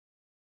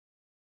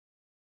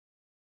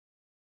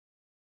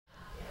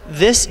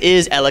This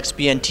is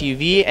LXBN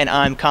TV, and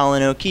I'm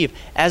Colin O'Keefe.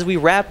 As we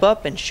wrap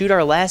up and shoot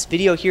our last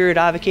video here at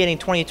Avvocating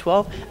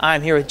 2012,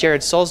 I'm here with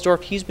Jared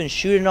Sulzdorf. He's been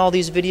shooting all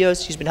these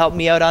videos. He's been helping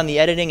me out on the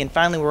editing, and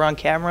finally we're on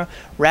camera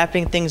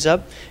wrapping things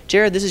up.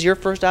 Jared, this is your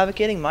first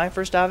Avvocating, my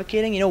first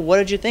Avvocating. You know, what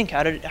did you think?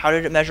 How did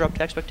it measure up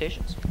to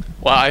expectations?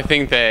 Well, I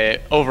think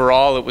that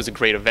overall it was a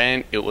great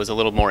event. It was a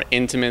little more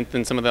intimate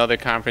than some of the other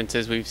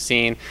conferences we've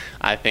seen.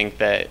 I think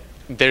that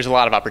there's a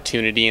lot of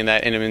opportunity in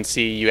that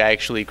intimacy. You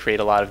actually create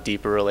a lot of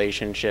deeper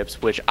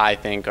relationships, which I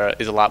think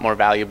is a lot more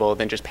valuable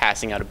than just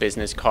passing out a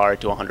business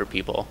card to 100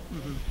 people.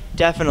 Mm-hmm.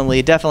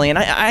 Definitely. And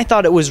I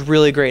thought it was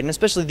really great, and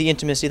especially the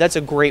intimacy. That's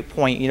a great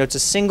point. You know, it's a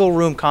single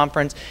room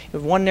conference.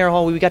 With one narrow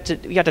hall, we got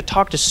to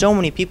talk to so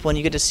many people, and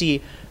you get to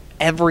see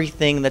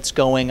everything that's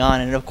going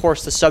on, and of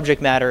course the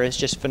subject matter is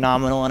just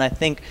phenomenal. And I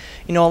think,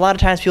 you know, a lot of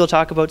times people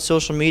talk about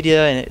social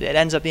media and it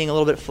ends up being a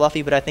little bit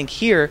fluffy, but I think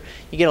here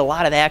you get a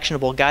lot of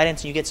actionable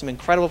guidance and you get some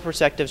incredible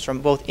perspectives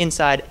from both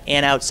inside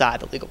and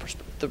outside the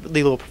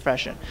legal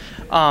profession.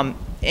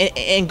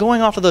 And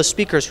going off of those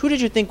speakers, who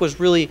did you think was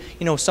really,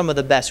 you know, some of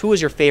the best? Who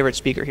was your favorite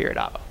speaker here at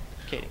Avvo?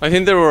 I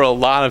think there were a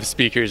lot of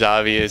speakers,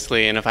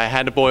 obviously, and if I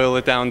had to boil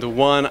it down to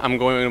one, I'm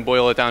going to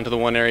boil it down to the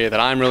one area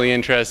that I'm really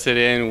interested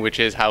in, which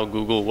is how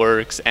Google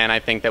works. And I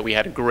think that we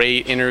had a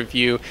great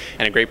interview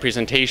and a great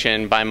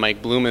presentation by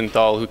Mike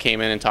Blumenthal, who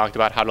came in and talked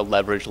about how to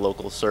leverage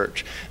local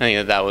search. I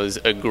think that was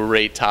a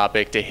great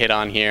topic to hit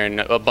on here, and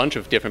a bunch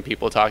of different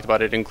people talked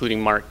about it,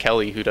 including Mark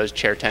Kelly, who does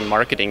Chair 10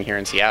 marketing here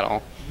in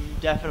Seattle.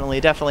 Definitely.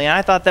 And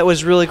I thought that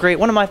was really great.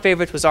 One of my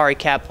favorites was Ari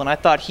Kaplan. I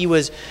thought he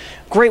was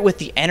great with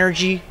the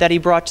energy that he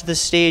brought to the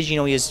stage. You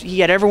know, he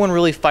had everyone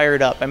really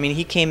fired up. I mean,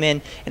 he came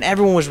in and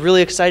everyone was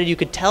really excited. You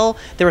could tell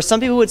there were some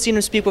people who had seen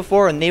him speak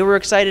before and they were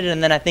excited,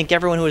 and then I think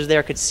everyone who was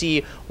there could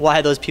see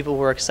why those people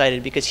were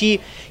excited, because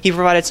he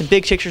provided some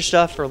big picture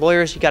stuff for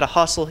lawyers. You got to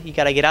hustle, you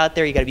got to get out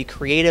there, you got to be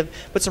creative,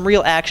 but some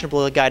real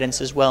actionable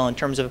guidance as well in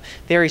terms of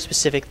very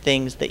specific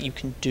things that you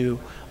can do.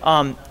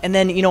 And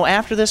then, you know,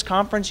 after this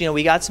conference, you know,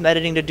 we got some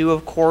editing to do,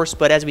 of course,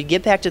 but as we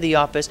get back to the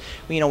office,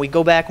 you know, we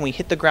go back and we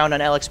hit the ground on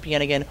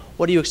LXBN again.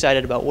 What are you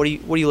excited about? What are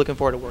you looking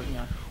forward to working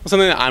on? Well,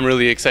 something that I'm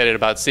really excited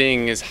about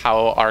seeing is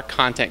how our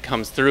content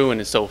comes through and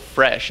is so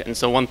fresh. And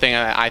so one thing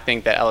I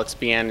think that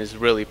LXBN is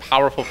really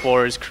powerful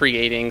for is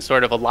creating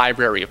sort of a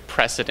library of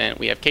precedent.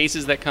 We have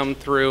cases that come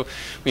through.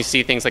 We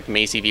see things like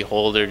Macy v.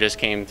 Holder just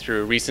came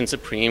through, recent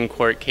Supreme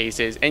Court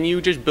cases, and you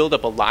just build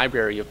up a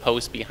library of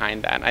posts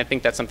behind that. And I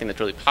think that's something that's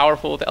really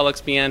powerful with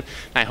LXBN, and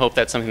I hope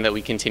that's something that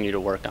we continue to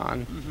work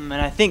on. Mm-hmm.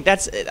 And I think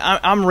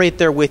I'm right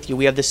there with you.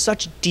 We have this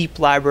such deep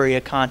library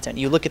of content.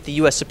 You look at the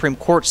U.S. Supreme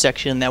Court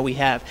section that we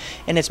have,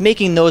 and it's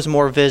making those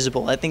more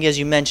visible. I think, as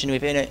you mentioned,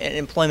 if an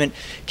employment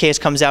case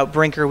comes out,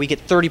 Brinker, we get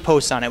 30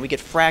 posts on it. We get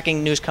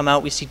fracking news come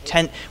out, we see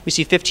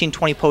 15,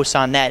 20 posts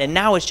on that. And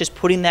now it's just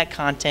putting that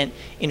content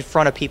in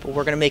front of people.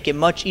 We're going to make it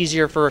much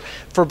easier for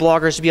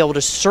bloggers to be able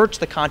to search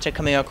the content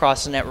coming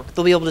across the network.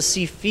 They'll be able to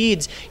see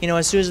feeds, you know,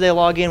 as soon as they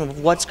log in with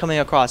what's coming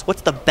across,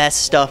 what's the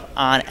best stuff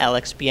on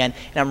LXBN.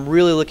 And I'm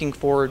really looking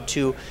forward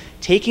to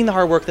taking the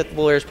hard work that the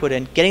lawyers put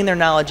in, getting their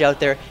knowledge out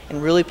there,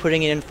 and really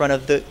putting it in front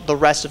of the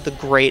rest of the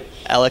great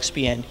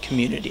LXBN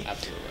community.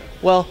 Absolutely.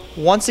 Well,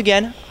 once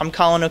again, I'm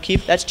Colin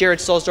O'Keefe. That's Jared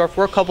Sulzdorf.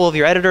 We're a couple of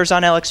your editors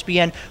on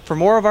LXBN. For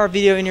more of our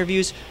video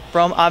interviews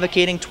from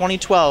Avvocating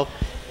 2012,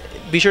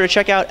 be sure to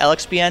check out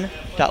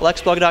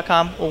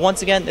lxbn.lexblog.com. Well,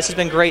 once again, this has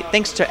been great.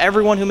 Thanks to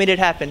everyone who made it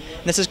happen.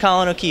 And this is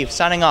Colin O'Keefe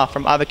signing off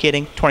from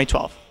Avvocating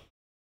 2012.